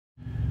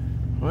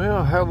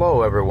Well,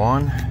 hello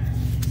everyone.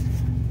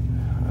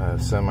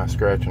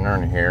 Semi-scratch and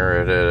earn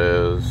here. It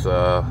is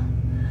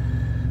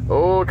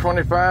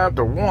 25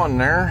 to 1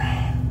 there.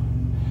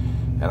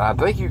 And I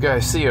think you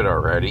guys see it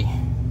already.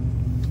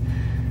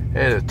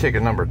 It is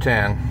ticket number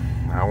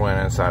 10. I went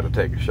inside to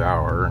take a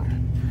shower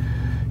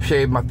and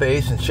shaved my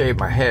face and shaved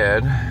my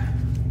head.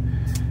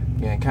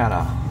 Getting kind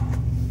of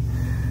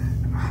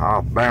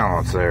off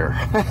balance there.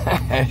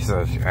 as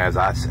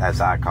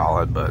I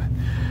call it, but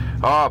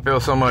oh, I feel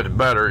so much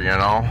better, you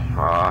know.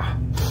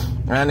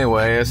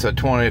 Anyway, it's a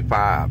 $20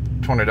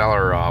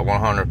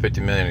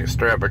 $150 million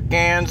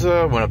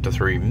extravaganza. Went up to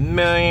 3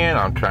 million.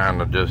 I'm trying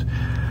to just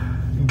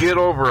get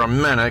over a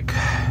minute,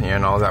 you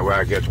know, that way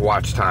I get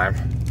watch time.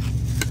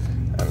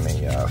 Let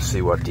me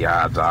see what the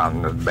odds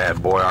on this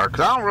bad boy are,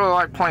 because I don't really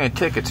like playing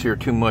tickets here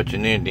too much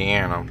in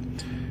Indiana.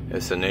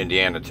 It's an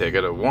Indiana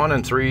ticket of 1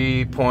 in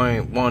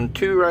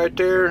 3.12 right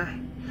there.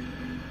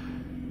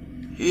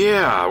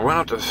 Yeah, went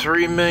up to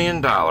 $3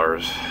 million.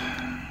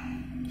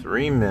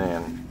 3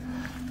 million.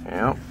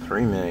 Yep,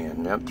 3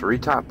 million. Yep, 3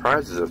 top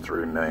prizes of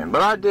 3 million.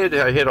 But I hit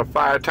it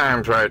 5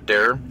 times right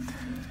there.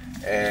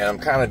 And I'm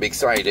kind of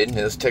excited.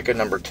 This ticket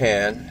number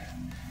 10.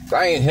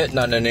 I ain't hit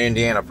nothing in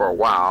Indiana for a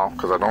while,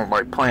 because I don't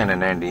like playing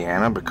in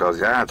Indiana, because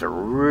the odds are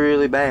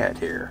really bad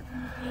here.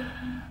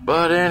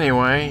 But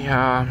anyway,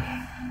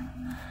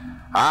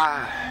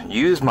 I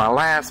used my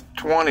last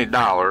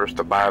 $20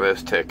 to buy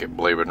this ticket,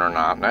 believe it or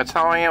not. And that's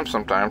how I am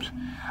sometimes.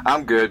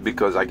 I'm good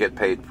because I get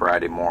paid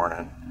Friday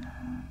morning.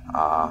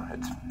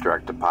 It's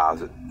direct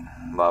deposit.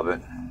 Love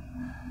it.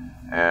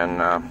 And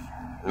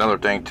another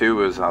thing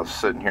too is I was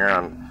sitting here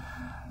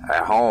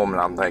at home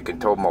and I'm thinking,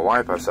 told my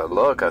wife, I said,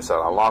 look, I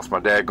lost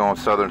my daggone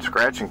Southern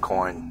scratching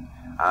coin.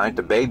 I think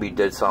the baby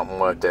did something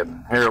with it.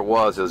 Here it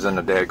was in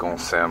the daggone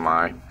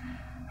semi.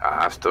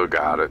 I still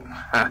got it.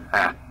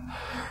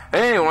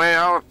 Anyway,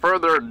 without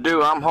further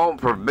ado, I'm hoping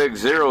for big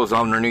zeros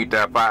underneath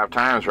that 5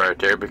 times right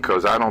there,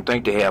 because I don't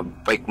think they have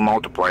fake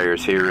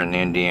multipliers here in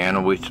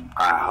Indiana, which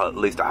at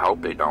least I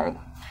hope they don't.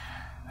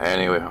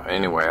 Anyway,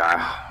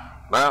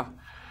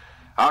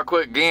 I'll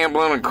quit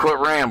gambling and quit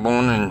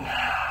rambling and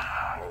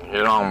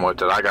get on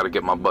with it. I got to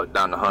get my butt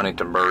down to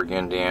Huntingtonburg,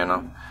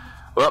 Indiana.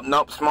 Well,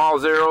 nope, small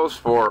zeros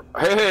for,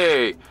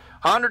 hey,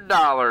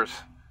 $100.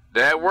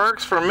 That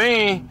works for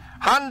me.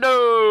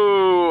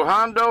 Hondo,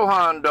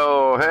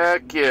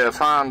 heck yes,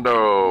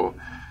 Hondo.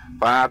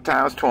 5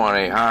 times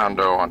 20,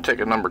 Hondo on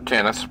ticket number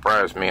 10. That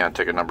surprised me on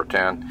ticket number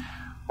 10.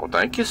 Well,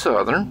 thank you,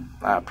 Southern.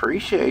 I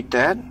appreciate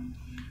that.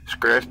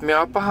 Scratched me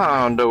off a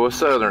Hondo, a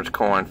Southern's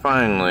coin,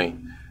 finally.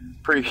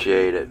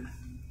 Appreciate it.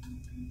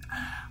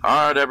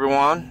 Alright,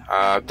 everyone.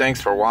 Thanks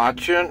for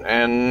watching,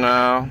 and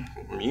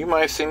you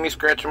might see me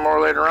scratching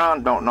more later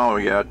on. Don't know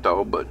yet,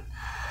 though, but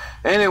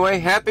anyway,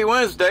 happy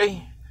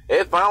Wednesday.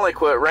 It finally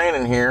quit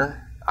raining here.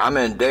 I'm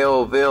in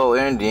Daleville,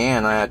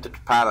 Indiana at the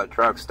pilot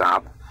truck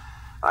stop.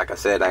 Like I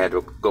said, I had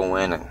to go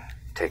in and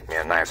take me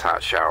a nice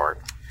hot shower.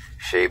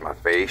 Shave my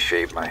face,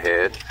 shave my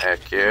head.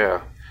 Heck yeah.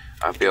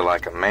 I feel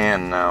like a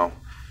man now.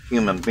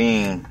 Human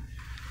being.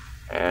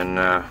 And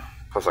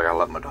plus I gotta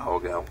let my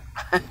dog out.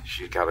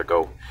 She's gotta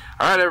go.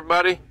 Alright,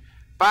 everybody.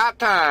 5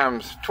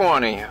 times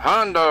 20.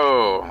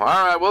 Hundo.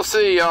 Alright, we'll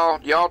see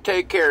y'all. Y'all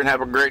take care and have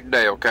a great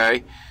day,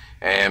 okay?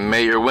 And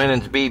may your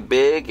winnings be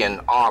big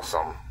and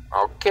awesome.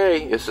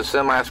 Okay, it's a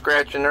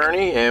semi-scratch and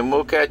Ernie, and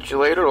we'll catch you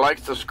later. Like,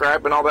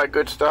 subscribe, and all that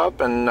good stuff,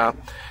 and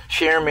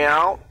share me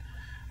out.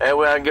 That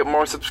way I can get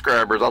more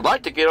subscribers. I'd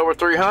like to get over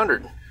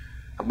 300,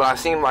 but I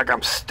seem like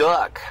I'm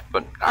stuck.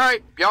 But,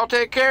 alright, y'all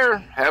take care.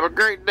 Have a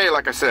great day,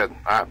 like I said.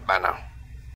 Alright, bye now.